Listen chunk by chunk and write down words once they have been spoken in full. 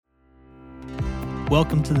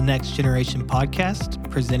Welcome to the Next Generation podcast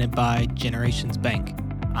presented by Generations Bank.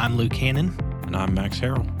 I'm Luke Hannon. And I'm Max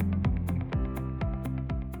Harrell.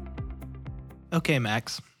 Okay,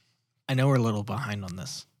 Max, I know we're a little behind on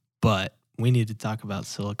this, but we need to talk about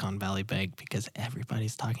Silicon Valley Bank because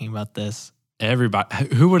everybody's talking about this.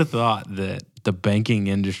 Everybody, who would have thought that the banking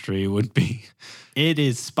industry would be It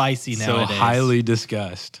is spicy so nowadays. highly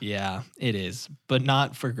discussed? Yeah, it is, but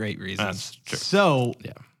not for great reasons. That's true. So,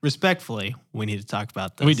 respectfully, we need to talk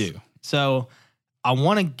about this. We do. So, I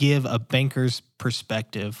want to give a banker's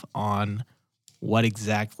perspective on what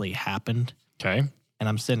exactly happened. Okay. And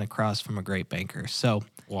I'm sitting across from a great banker. So,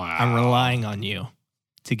 Wow. I'm relying on you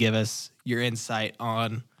to give us your insight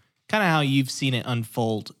on kind of how you've seen it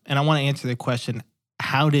unfold. And I want to answer the question,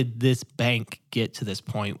 how did this bank get to this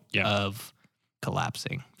point of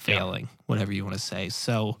collapsing, failing, whatever you want to say?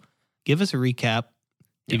 So give us a recap.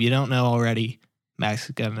 If you don't know already, Max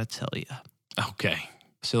is going to tell you. Okay.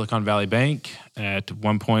 Silicon Valley Bank at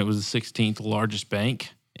one point was the 16th largest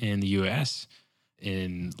bank in the U.S.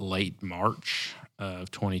 In late March of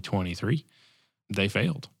 2023, they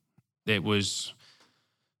failed. It was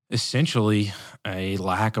essentially a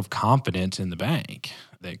lack of confidence in the bank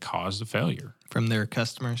that caused the failure. From their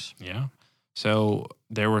customers? Yeah. So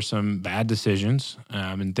there were some bad decisions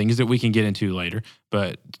and things that we can get into later,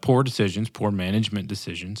 but poor decisions, poor management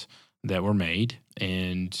decisions that were made.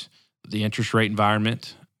 And the interest rate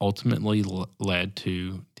environment ultimately led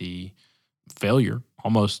to the failure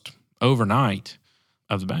almost overnight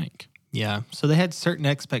of the bank. Yeah. So they had certain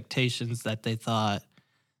expectations that they thought,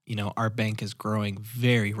 you know, our bank is growing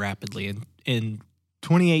very rapidly. And in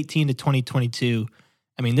 2018 to 2022,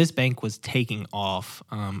 I mean, this bank was taking off.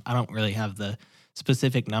 I don't really have the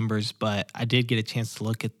specific numbers, but I did get a chance to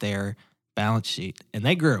look at their balance sheet, and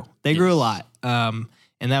they grew. They grew a lot.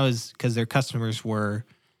 And that was because their customers were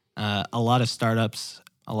a lot of startups,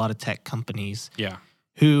 a lot of tech companies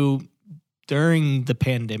who during the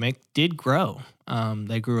pandemic did grow.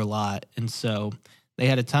 They grew a lot. And so they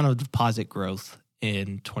had a ton of deposit growth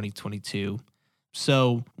in 2022.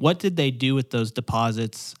 So what did they do with those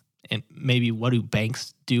deposits? And maybe what do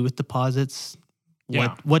banks do with deposits?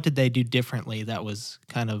 What did they do differently that was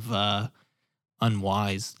kind of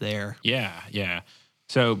unwise there? Yeah.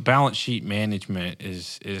 So balance sheet management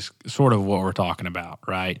is sort of what we're talking about,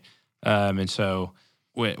 right? And so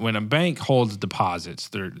when a bank holds deposits,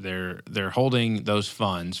 they're holding those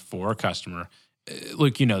funds for a customer.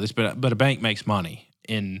 Look, you know this, but a bank makes money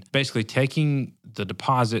in basically taking the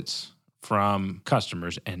deposits from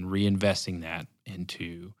customers and reinvesting that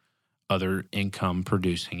into other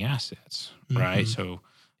income-producing assets, right? So,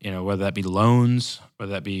 you know, whether that be loans,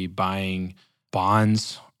 whether that be buying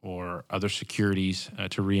bonds or other securities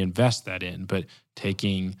to reinvest that in, but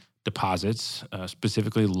taking deposits,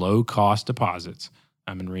 specifically low-cost deposits,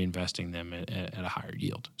 and reinvesting them at a higher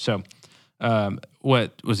yield. So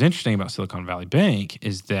what was interesting about Silicon Valley Bank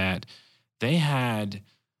is that they had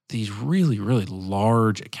these really, really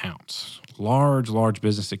large accounts, large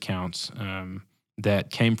business accounts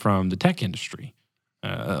that came from the tech industry.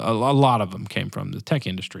 A lot of them came from the tech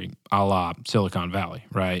industry, a la Silicon Valley,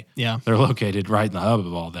 right? Yeah. They're located right in the hub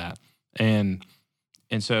of all that. And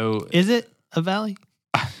so... Is it a valley?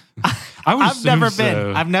 I've never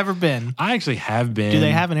been. I've never been. I actually have been. Do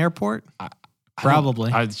they have an airport?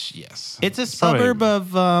 Probably. Yes. It's a suburb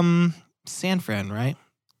of San Fran, right?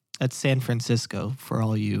 That's San Francisco for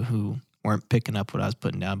all you who weren't picking up what I was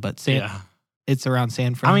putting down. But it's around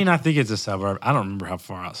San Fran. I mean, I think it's a suburb. I don't remember how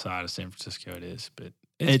far outside of San Francisco it is, but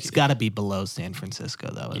it's got to be below San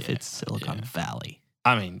Francisco, though, if it's Silicon Valley.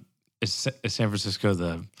 I mean, is San Francisco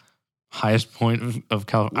the highest point of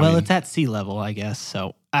California? Well, it's at sea level, I guess.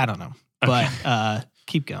 So I don't know. But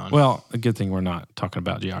keep going. Well, a good thing we're not talking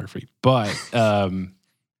about geography. But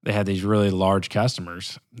they had these really large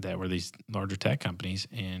customers that were these larger tech companies.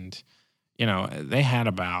 And, you know, they had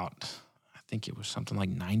about, I think it was something like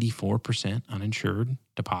 94% uninsured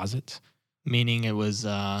deposits. Meaning it was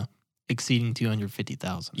exceeding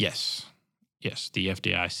 $250,000. Yes, the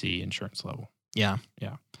FDIC insurance level. Yeah.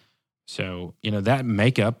 So, you know, that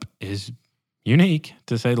makeup is unique,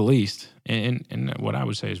 to say the least, and what I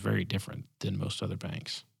would say is very different than most other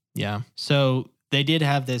banks. Yeah. So they did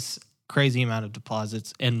have this crazy amount of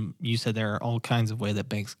deposits, and you said there are all kinds of ways that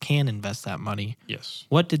banks can invest that money. Yes.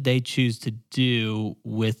 What did they choose to do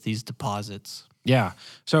with these deposits? Yeah.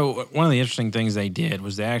 So one of the interesting things they did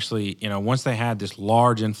was they actually, you know, once they had this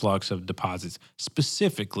large influx of deposits,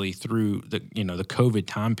 specifically through the COVID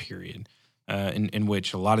time period, in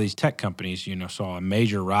which a lot of these tech companies, you know, saw a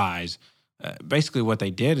major rise. Basically, what they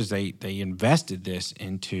did is they invested this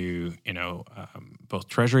into, you know, both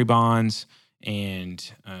treasury bonds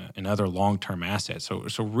and other long-term assets.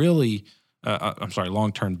 So really,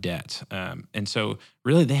 long-term debts. And so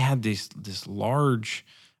really they had these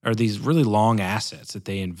really long assets that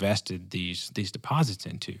they invested these deposits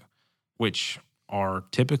into, which are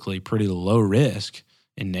typically pretty low risk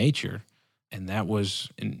in nature. And that was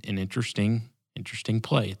an interesting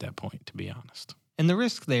play at that point, to be honest. And the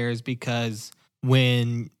risk there is because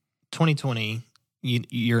when 2020,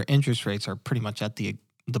 your interest rates are pretty much at the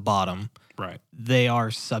bottom. Right. They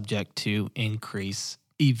are subject to increase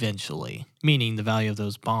eventually, meaning the value of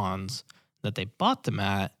those bonds that they bought them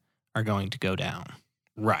at are going to go down.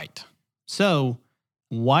 Right. So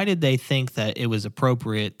why did they think that it was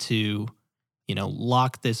appropriate to,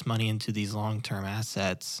 lock this money into these long-term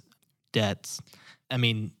assets, debts? I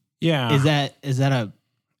mean, yeah. Is that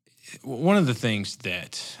one of the things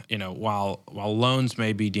that, while loans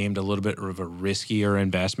may be deemed a little bit of a riskier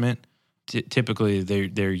investment, typically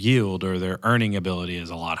their yield or their earning ability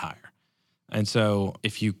is a lot higher. And so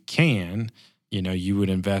if you can, you would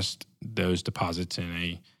invest those deposits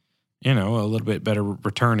in a little bit better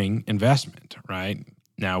returning investment, right?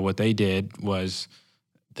 Now, what they did was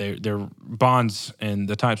their bonds and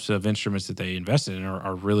the types of instruments that they invested in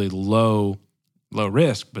are really low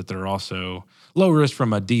risk, but they're also low risk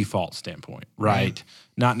from a default standpoint, right?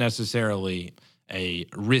 Not necessarily a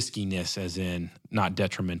riskiness as in not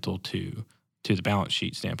detrimental to the balance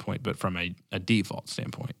sheet standpoint, but from a default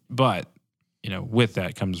standpoint. But, with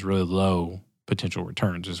that comes really low potential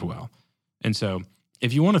returns as well. And so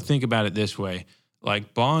if you want to think about it this way,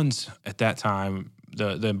 like bonds at that time,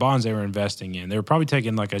 the bonds they were investing in, they were probably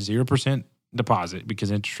taking like a 0% deposit because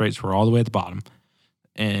interest rates were all the way at the bottom,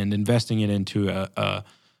 and investing it into a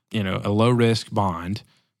low risk bond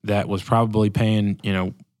that was probably paying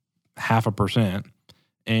 0.5%,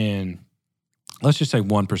 and let's just say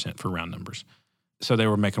 1% for round numbers. So they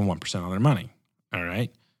were making 1% on their money. All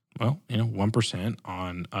right. Well, 1%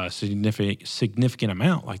 on a significant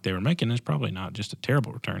amount like they were making is probably not just a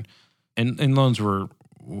terrible return. And loans were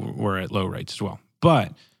at low rates as well.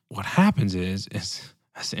 But what happens is as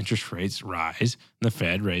interest rates rise, and the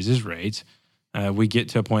Fed raises rates, we get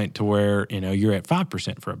to a point to where, you're at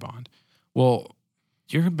 5% for a bond. Well,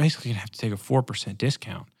 you're basically going to have to take a 4%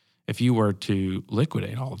 discount if you were to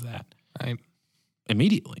liquidate all of that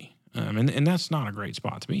immediately. And that's not a great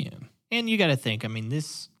spot to be in. And you got to think,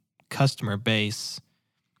 this customer base,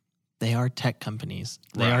 they are tech companies.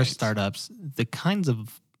 They are startups. The kinds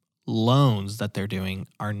of loans that they're doing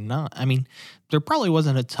are not, there probably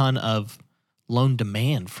wasn't a ton of loan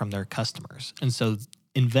demand from their customers. And so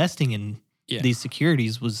investing in these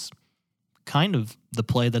securities was kind of the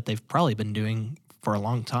play that they've probably been doing for a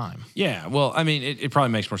long time. Yeah, well, it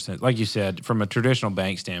probably makes more sense. Like you said, from a traditional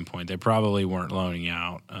bank standpoint, they probably weren't loaning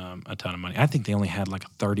out a ton of money. I think they only had like a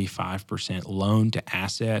 35% loan to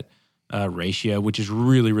asset ratio, which is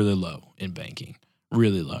really, really low in banking,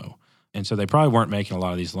 really low. And so they probably weren't making a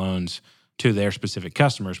lot of these loans to their specific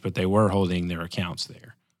customers, but they were holding their accounts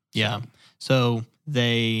there. Yeah. So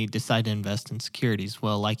they decide to invest in securities.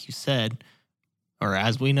 Well, like you said, or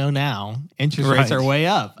as we know now, interest rates are way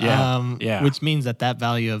up. Which means that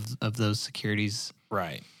value of those securities,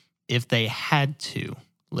 if they had to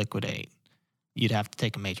liquidate, you'd have to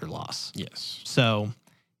take a major loss. Yes. So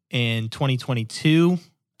in 2022,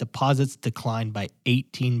 deposits declined by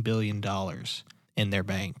 $18 billion in their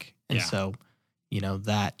bank. And so,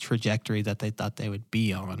 that trajectory that they thought they would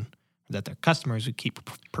be on, that their customers would keep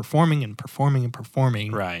performing and performing and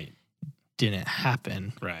performing, didn't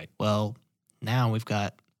happen. Right. Well, now we've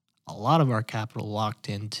got a lot of our capital locked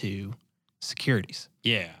into securities.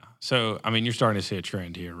 Yeah. So, you're starting to see a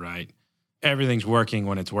trend here, right? Everything's working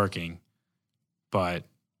when it's working, but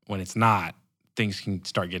when it's not, things can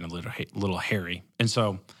start getting a little hairy. And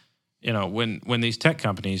so, when these tech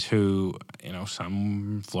companies who,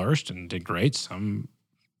 some flourished and did great, some,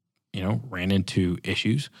 ran into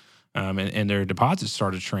issues, and their deposits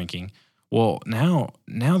started shrinking. Well, now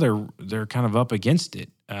they're kind of up against it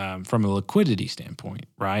from a liquidity standpoint,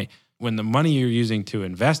 right? When the money you're using to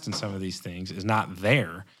invest in some of these things is not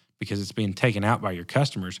there because it's being taken out by your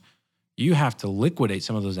customers, you have to liquidate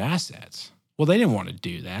some of those assets. Well, they didn't want to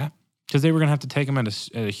do that because they were going to have to take them at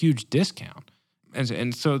a huge discount.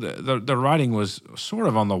 And so the writing was sort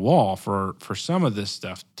of on the wall for some of this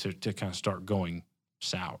stuff to kind of start going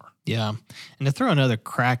sour. Yeah. And to throw another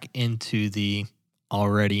crack into the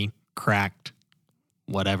already cracked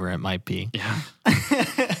whatever it might be. Yeah.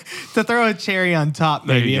 To throw a cherry on top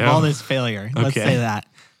maybe of all this failure. Okay. Let's say that.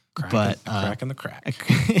 Cracking the crack.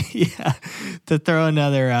 Yeah. To throw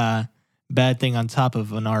another bad thing on top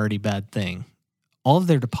of an already bad thing. All of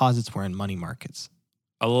their deposits were in money markets.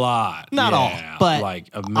 A lot. Not all, but like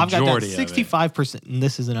a I've got majority that 65%. And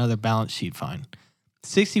this is another balance sheet fine.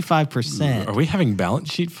 65%. Are we having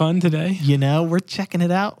balance sheet fun today? We're checking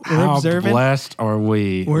it out. We're How observing. blessed are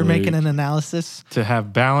we? We're Luke, making an analysis. to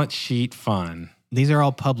have balance sheet fun. These are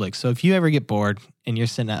all public. So if you ever get bored and you're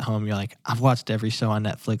sitting at home, you're like, I've watched every show on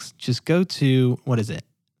Netflix. Just go to, what is it?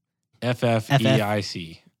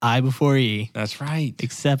 FFEIC. I before E. That's right.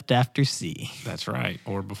 Except after C. That's right.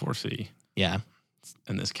 Or before C Yeah.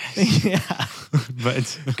 in this case. Yeah.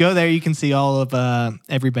 But Go there. You can see all of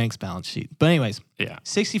every bank's balance sheet. But anyways, yeah.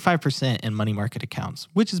 65% in money market accounts,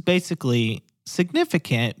 which is basically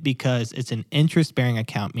significant because it's an interest-bearing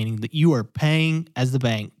account, meaning that you are paying, as the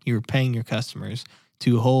bank, you're paying your customers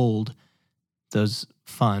to hold those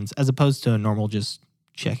funds as opposed to a normal just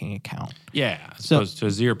checking account. Yeah. As opposed to a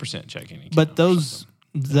 0% checking account. But those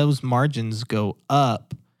margins go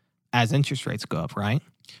up as interest rates go up, right?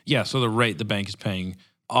 Yeah. So the rate the bank is paying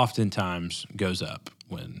oftentimes goes up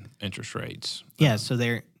when interest rates. Yeah. So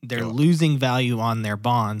they're losing value on their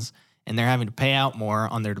bonds and they're having to pay out more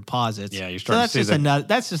on their deposits. Yeah. You're starting to see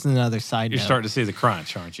that's just another side note. You're starting to see the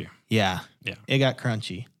crunch, aren't you? Yeah. Yeah. It got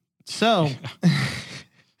crunchy. So,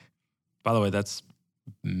 by the way, that's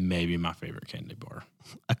maybe my favorite candy bar.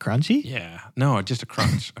 a crunchy? Yeah. No, just a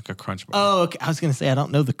crunch, like a crunch bar. Oh, okay. I was going to say, I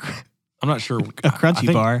don't know I'm not sure. a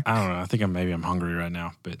crunchy bar. I don't know. I think I'm hungry right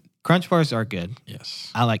now, but Crunch bars are good.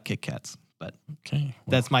 yes. I like Kit Kats, but Okay.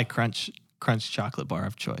 Well, that's my crunch chocolate bar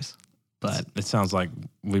of choice. But it sounds like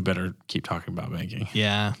we better keep talking about banking.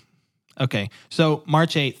 yeah. Okay. So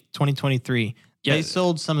March 8th, 2023, Yeah. they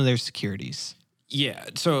sold some of their securities Yeah.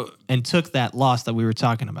 So and took that loss that we were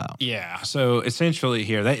talking about. yeah. So essentially,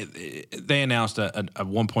 here they announced a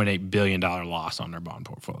 $1.8 billion loss on their bond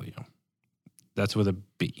portfolio. That's with a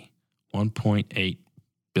B. $1.8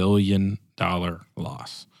 billion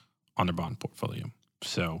loss on their bond portfolio.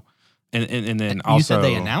 So, and then also You said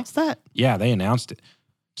they announced that? Yeah, they announced it.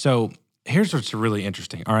 So here's what's really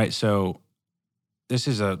interesting. All right, so this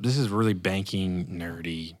is really banking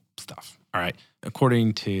nerdy stuff. All right,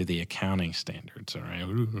 according to the accounting standards. All right,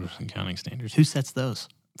 accounting standards. Who sets those?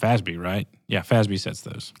 FASB, right? Yeah, FASB sets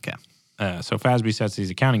those. Okay. So FASB sets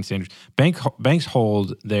these accounting standards. Banks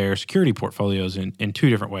hold their security portfolios in two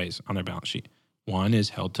different ways on their balance sheet. One is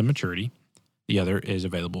held to maturity. The other is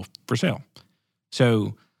available for sale.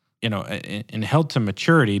 So, in held to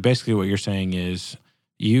maturity, basically what you're saying is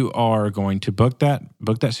you are going to book that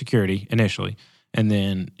security initially, and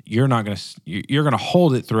then you're going to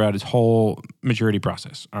hold it throughout its whole maturity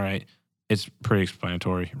process. All right, it's pretty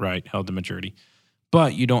explanatory, right? Held to maturity,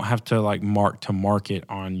 but you don't have to mark to market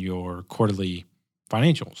on your quarterly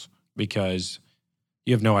financials because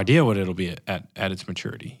you have no idea what it'll be at its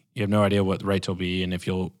maturity. You have no idea what the rates will be, and if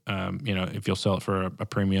you'll sell it for a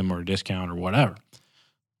premium or a discount or whatever.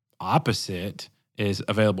 Opposite is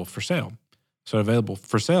available for sale. So available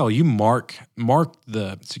for sale, you mark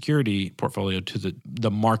the security portfolio to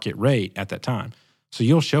the market rate at that time. So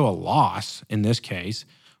you'll show a loss in this case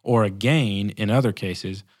or a gain in other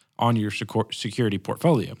cases on your security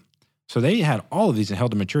portfolio. So they had all of these in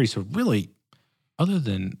held to maturity. So really, other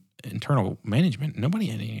than internal management, nobody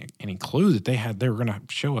had any clue that they were going to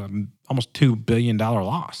show a almost $2 billion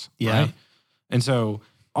loss. Yeah. Right? And so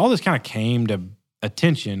all this kind of came to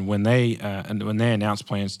attention when they announced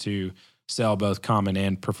plans to sell both common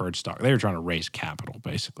and preferred stock. They were trying to raise capital,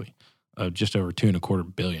 basically, of just over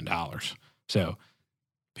 $2.25 billion. So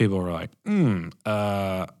people were like,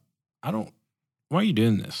 why are you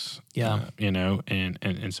doing this? Yeah.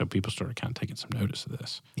 And so people started kind of taking some notice of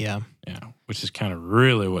this. Yeah. Yeah. Which is kind of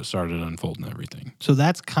really what started unfolding everything. So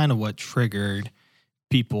that's kind of what triggered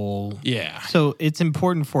people. Yeah. So it's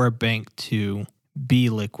important for a bank to be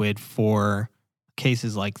liquid for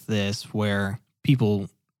cases like this where people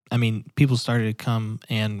started to come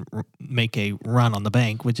and make a run on the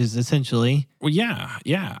bank, which is essentially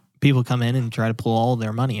people come in and try to pull all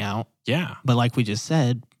their money out. Yeah. But like we just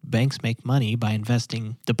said, banks make money by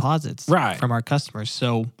investing deposits from our customers.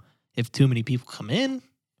 So if too many people come in,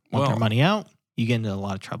 want their money out, you get into a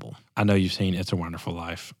lot of trouble. I know you've seen It's a Wonderful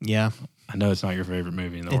Life. Yeah. I know it's not your favorite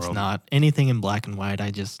movie in the world. It's not. Anything in black and white,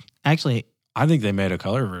 I think they made a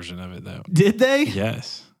color version of it, though. Did they?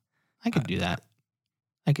 Yes. I could do that.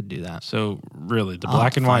 So really, the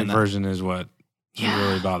black and white version is what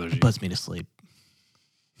really bothers you. It puts me to sleep.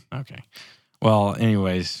 Okay. Well,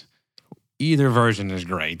 anyways, either version is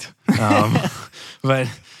great. But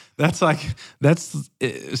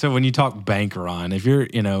so when you talk bank run, if you're,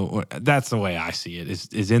 that's the way I see it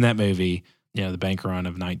is in that movie, the bank run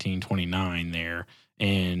of 1929 there,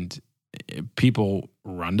 and people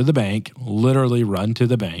run to the bank, literally run to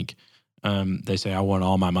the bank, they say, I want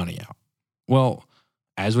all my money out. Well,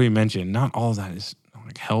 as we mentioned, not all of that is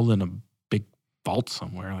like held in a big vault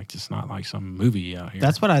somewhere. Like it's not like some movie out here.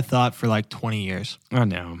 That's what I thought for like 20 years. I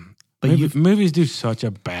know. But movies do such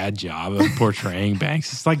a bad job of portraying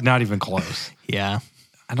banks. It's like not even close. Yeah.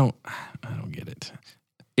 I don't get it.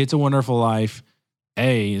 It's a Wonderful Life,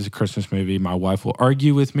 is a Christmas movie. My wife will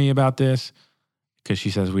argue with me about this because she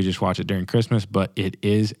says we just watch it during Christmas, but it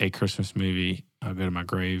is a Christmas movie. I'll go to my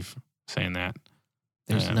grave saying that.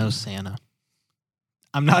 There's no Santa.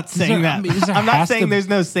 I'm not saying that. I'm not saying there's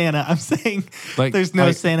no Santa. I'm saying there's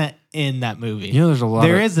no Santa in that movie. You know, there's a lot.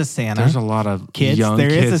 There is a Santa. There's a lot of young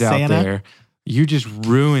kids out there. You just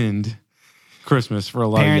ruined Christmas for a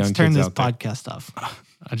lot of young kids out there. Parents, turn this podcast off.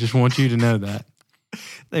 I just want you to know that.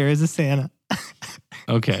 There is a Santa.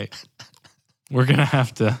 Okay. We're going to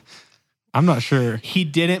have to... I'm not sure. He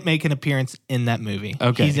didn't make an appearance in that movie.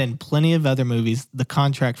 Okay. He's in plenty of other movies. The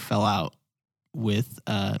contract fell out with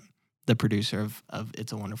the producer of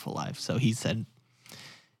It's a Wonderful Life. So he said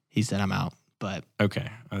I'm out. But okay,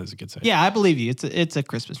 that was a good say. Yeah, I believe you. It's a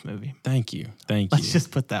Christmas movie. Thank you. Let's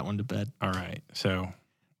just put that one to bed. All right. So,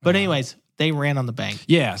 but anyways, they ran on the bank.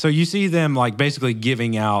 Yeah. So you see them like basically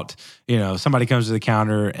giving out. Somebody comes to the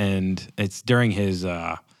counter and it's during his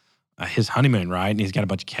honeymoon, right? And he's got a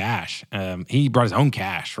bunch of cash. He brought his own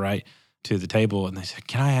cash, right, to the table, and they said,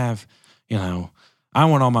 "Can I have, I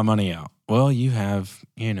want all my money out." Well, you have,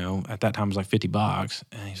 at that time it was like $50,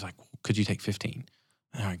 and he's like, "Could you take 15?"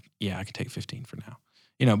 And I'm like, "Yeah, I could take 15 for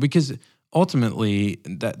now," because ultimately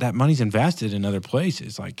that money's invested in other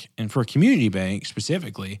places, and for a community bank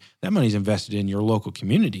specifically, that money's invested in your local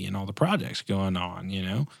community and all the projects going on,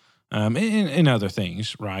 and other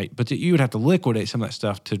things, right? But you would have to liquidate some of that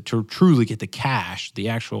stuff to truly get the cash, the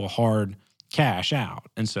actual hard cash out.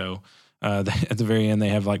 And so at the very end, they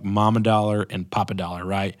have like Mama Dollar and Papa Dollar,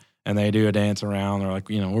 right? And they do a dance around. They're like,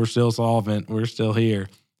 we're still solvent. We're still here.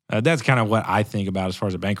 That's kind of what I think about as far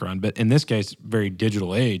as a bank run. But in this case, very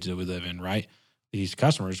digital age that we live in, right? These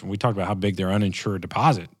customers, we talked about how big their uninsured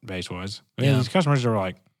deposit base was. These customers are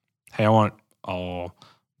like, hey, I want all,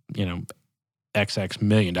 XX $1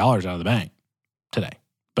 million out of the bank today.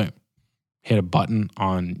 Boom. Hit a button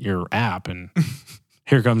on your app and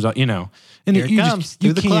here comes, and here it comes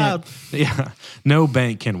through the cloud. Yeah. No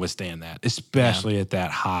bank can withstand that, especially at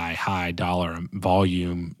that high dollar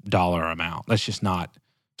volume dollar amount. That's just not.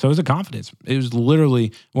 So it was a confidence. It was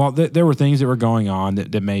literally, there were things that were going on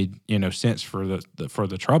that made, sense for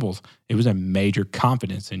the troubles. It was a major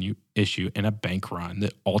confidence issue in a bank run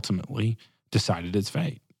that ultimately decided its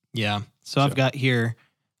fate. Yeah. So I've got here,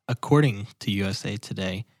 according to USA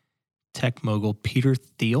Today, tech mogul Peter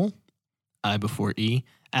Thiel, I before E,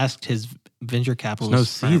 asked his venture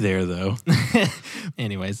capitalist There's no C there, though.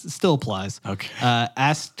 Anyways, it still applies. Okay.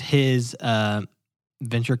 Asked his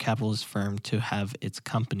venture capitalist firm to have its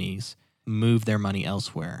companies move their money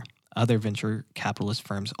elsewhere. Other venture capitalist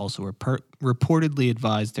firms also reportedly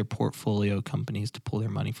advised their portfolio companies to pull their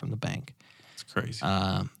money from the bank. That's crazy.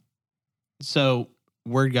 So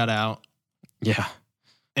word got out. Yeah.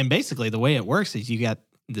 And basically the way it works is you got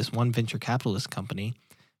this one venture capitalist company,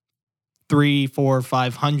 300, 400,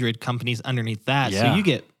 500 companies underneath that. Yeah. So you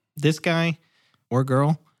get this guy or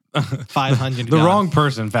girl, 500. The wrong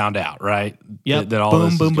person found out, right? Yep. That all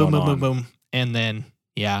this is going on. Boom. And then,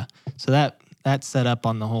 yeah. So that set up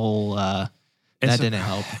on the whole, that didn't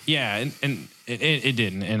help. Yeah. And it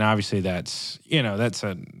didn't. And obviously that's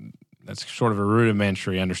sort of a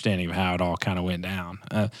rudimentary understanding of how it all kind of went down.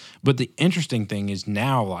 But the interesting thing is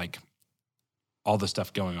now, like, all the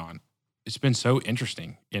stuff going on, it's been so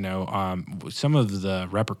interesting, some of the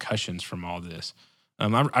repercussions from all this.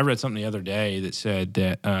 I read something the other day that said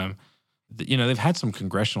that, they've had some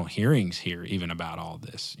congressional hearings here even about all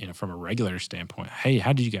this, from a regulator standpoint. Hey,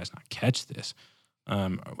 how did you guys not catch this?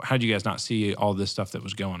 How did you guys not see all this stuff that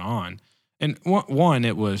was going on? And one,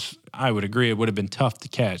 I would agree, it would have been tough to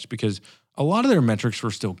catch because a lot of their metrics were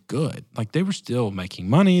still good. Like they were still making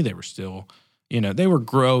money. They were still, they were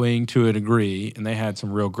growing to a degree and they had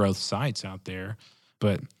some real growth sites out there.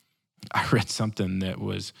 But I read something that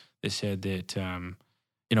said that,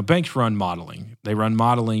 banks run modeling. They run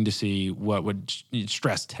modeling to see what would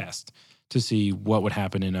stress test to see what would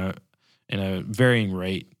happen in a varying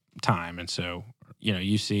rate time. And so,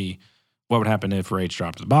 you see what would happen if rates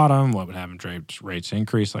dropped to the bottom, what would happen if rates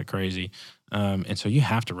increase like crazy. And so you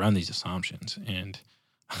have to run these assumptions. And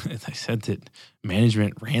they said that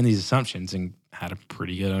management ran these assumptions and had a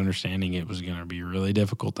pretty good understanding it was going to be really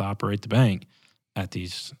difficult to operate the bank at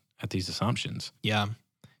these assumptions. Yeah.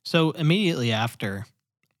 So immediately after,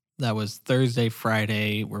 that was Thursday,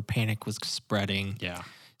 Friday, where panic was spreading. Yeah.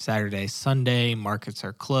 Saturday, Sunday, markets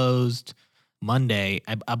are closed. Monday,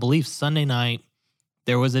 I believe Sunday night,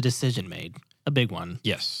 there was a decision made, a big one,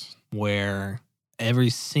 Yes. where every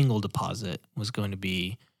single deposit was going to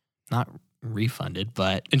be not refunded,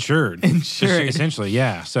 but Insured. insured. Essentially,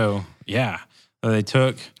 yeah. So, yeah. They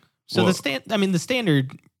took... So the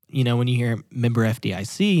standard, when you hear member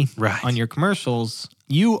FDIC Right. on your commercials,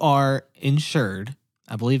 you are insured,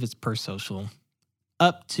 I believe it's per social,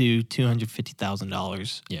 up to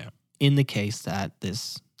 $250,000 Yeah. in the case that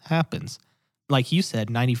this happens. Like you said,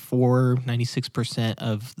 96%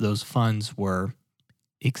 of those funds were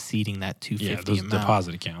exceeding that $250 those amount.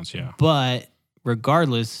 deposit accounts, yeah. But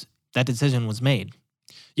regardless, that decision was made.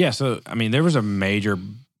 Yeah, so, there was a major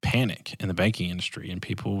panic in the banking industry, and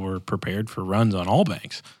people were prepared for runs on all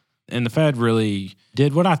banks. And the Fed really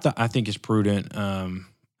did what I think is prudent.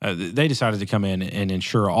 They decided to come in and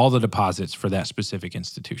insure all the deposits for that specific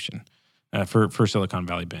institution, for Silicon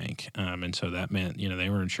Valley Bank. And so that meant, they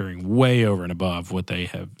were insuring way over and above what they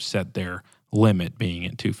have set their limit being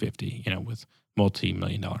at $250, with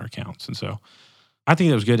multi-million-dollar accounts. And so I think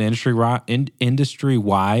that was good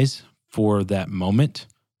industry-wise for that moment.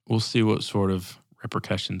 We'll see what sort of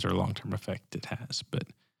repercussions or long-term effect it has.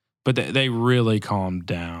 But they really calmed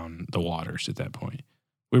down the waters at that point.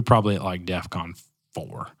 We were probably at like DEFCON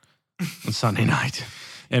 4 on Sunday night.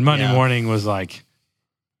 And Monday morning was like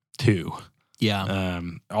 2. Yeah.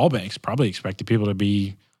 All banks probably expected people to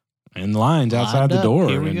be in lines outside Lined the up. door.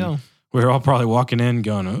 Here we go. We were all probably walking in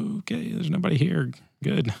going, oh, okay, there's nobody here.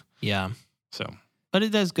 Good. Yeah. So, but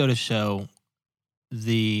it does go to show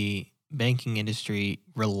the banking industry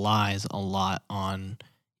relies a lot on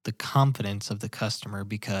the confidence of the customer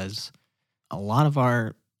because a lot of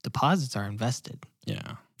our deposits are invested.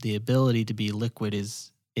 yeah. The ability to be liquid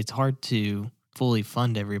it's hard to fully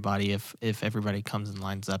fund everybody if everybody comes and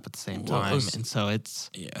lines up at the same time. And so it's...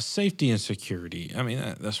 Yeah, safety and security.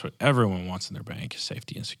 That's what everyone wants in their bank is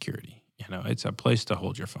safety and security. It's a place to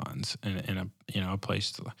hold your funds and a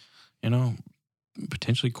place to,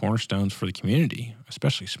 potentially cornerstones for the community,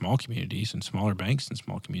 especially small communities and smaller banks and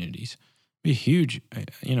small communities. It'd be huge,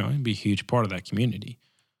 it'd be a huge part of that community.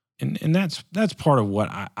 And that's part of what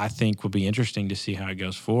I think would be interesting to see how it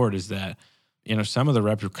goes forward is that, some of the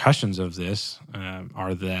repercussions of this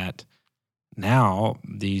are that now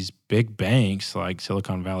these big banks like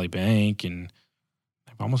Silicon Valley Bank and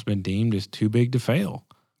have almost been deemed as too big to fail.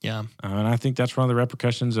 Yeah. And I think that's one of the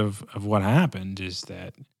repercussions of what happened is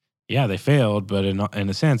that, yeah, they failed, but in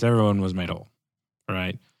a sense, everyone was made whole,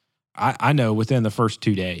 right? I know within the first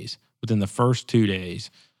 2 days,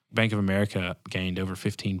 Bank of America gained over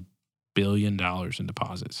 $15 billion in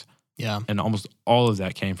deposits. Yeah. And almost all of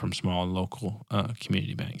that came from small and local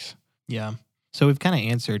community banks. Yeah. So we've kind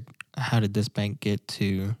of answered how did this bank get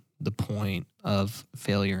to the point of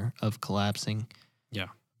failure, of collapsing. Yeah.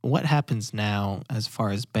 What happens now as far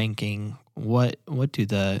as banking? What do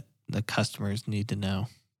the customers need to know?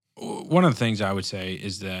 One of the things I would say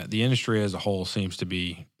is that the industry as a whole seems to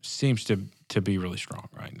be really strong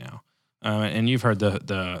right now. And you've heard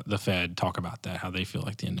the Fed talk about that, how they feel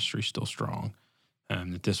like the industry is still strong.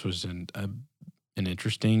 That this was an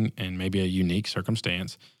interesting and maybe a unique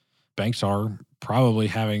circumstance. Banks are probably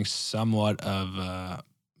having somewhat of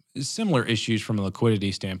similar issues from a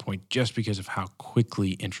liquidity standpoint just because of how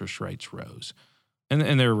quickly interest rates rose.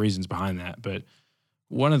 And there are reasons behind that. But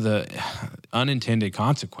one of the unintended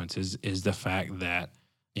consequences is the fact that,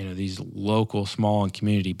 these local small and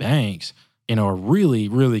community banks, are really,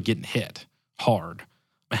 really getting hit hard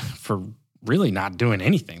for really not doing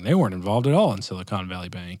anything. They weren't involved at all in Silicon Valley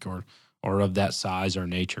Bank or of that size or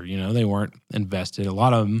nature. They weren't invested. A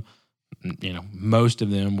lot of them, most of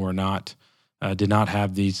them were not, did not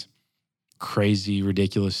have these crazy,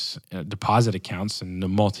 ridiculous deposit accounts and the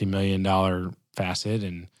multi-million-dollar facet.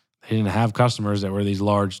 And they didn't have customers that were these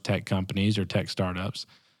large tech companies or tech startups.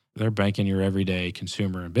 They're banking your everyday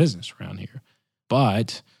consumer and business around here.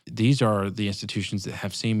 But these are the institutions that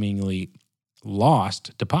have seemingly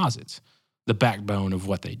lost deposits, the backbone of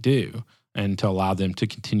what they do, and to allow them to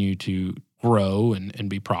continue to grow and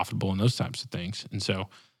be profitable and those types of things. And so,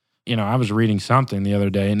 I was reading something the other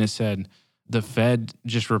day and it said the Fed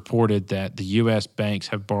just reported that the U.S. banks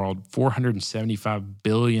have borrowed $475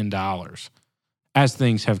 billion as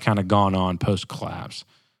things have kind of gone on post-collapse.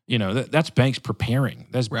 That's banks preparing.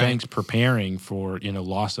 That's right. Banks preparing for,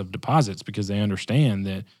 loss of deposits because they understand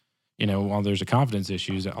that, while there's a confidence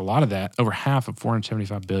issues, a lot of that, over half of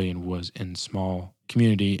 $475 billion was in small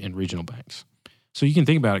community and regional banks. So you can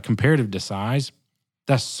think about it, comparative to size,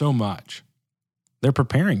 that's so much. They're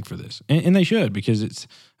preparing for this, and they should, because it's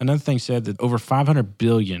another thing said that over $500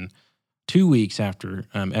 billion 2 weeks after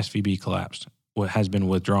SVB collapsed, what has been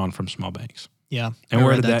withdrawn from small banks. Yeah. And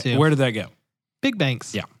where did that go? Big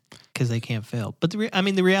banks. Yeah. Because they can't fail. But the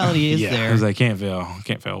reality is yeah, there. because they can't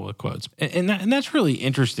fail with quotes. And that's really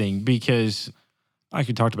interesting because, like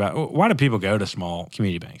you talked about, why do people go to small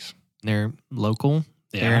community banks? They're local.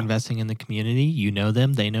 Yeah. They're investing in the community. You know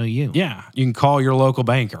them. They know you. Yeah. You can call your local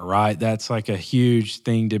banker, right? That's like a huge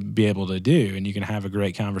thing to be able to do. And you can have a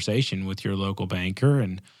great conversation with your local banker,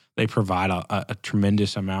 and they provide a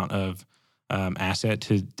tremendous amount of assets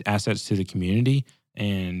to the community.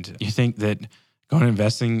 And you think that going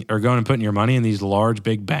and putting your money in these large,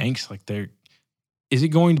 big banks, is it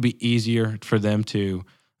going to be easier for them to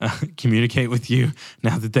communicate with you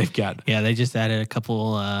now that they've got? Yeah, they just added a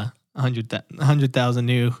couple 100,000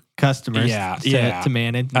 new customers to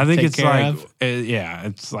manage. I think it's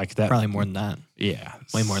it's like that. Probably more than that. Yeah.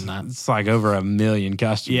 Way more than that. It's like over 1 million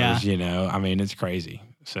customers, Yeah. I mean, it's crazy.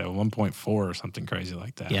 So 1.4 or something crazy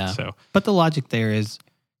like that. Yeah. So, but the logic there is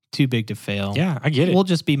too big to fail. yeah, I get it. We'll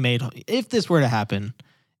just be made. If this were to happen,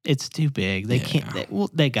 it's too big. They can't.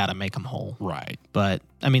 They got to make them whole. Right. But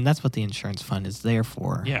I mean, that's what the insurance fund is there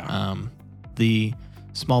for. Yeah. The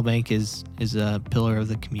small bank is a pillar of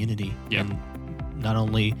the community. Yeah. And not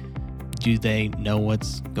only do they know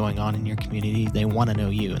what's going on in your community, they want to know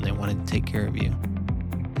you and they want to take care of you.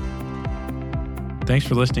 Thanks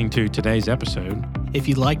for listening to today's episode. If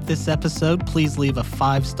you liked this episode, please leave a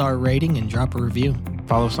 5-star rating and drop a review.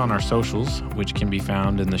 Follow us on our socials, which can be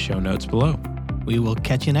found in the show notes below. We will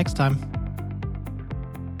catch you next time.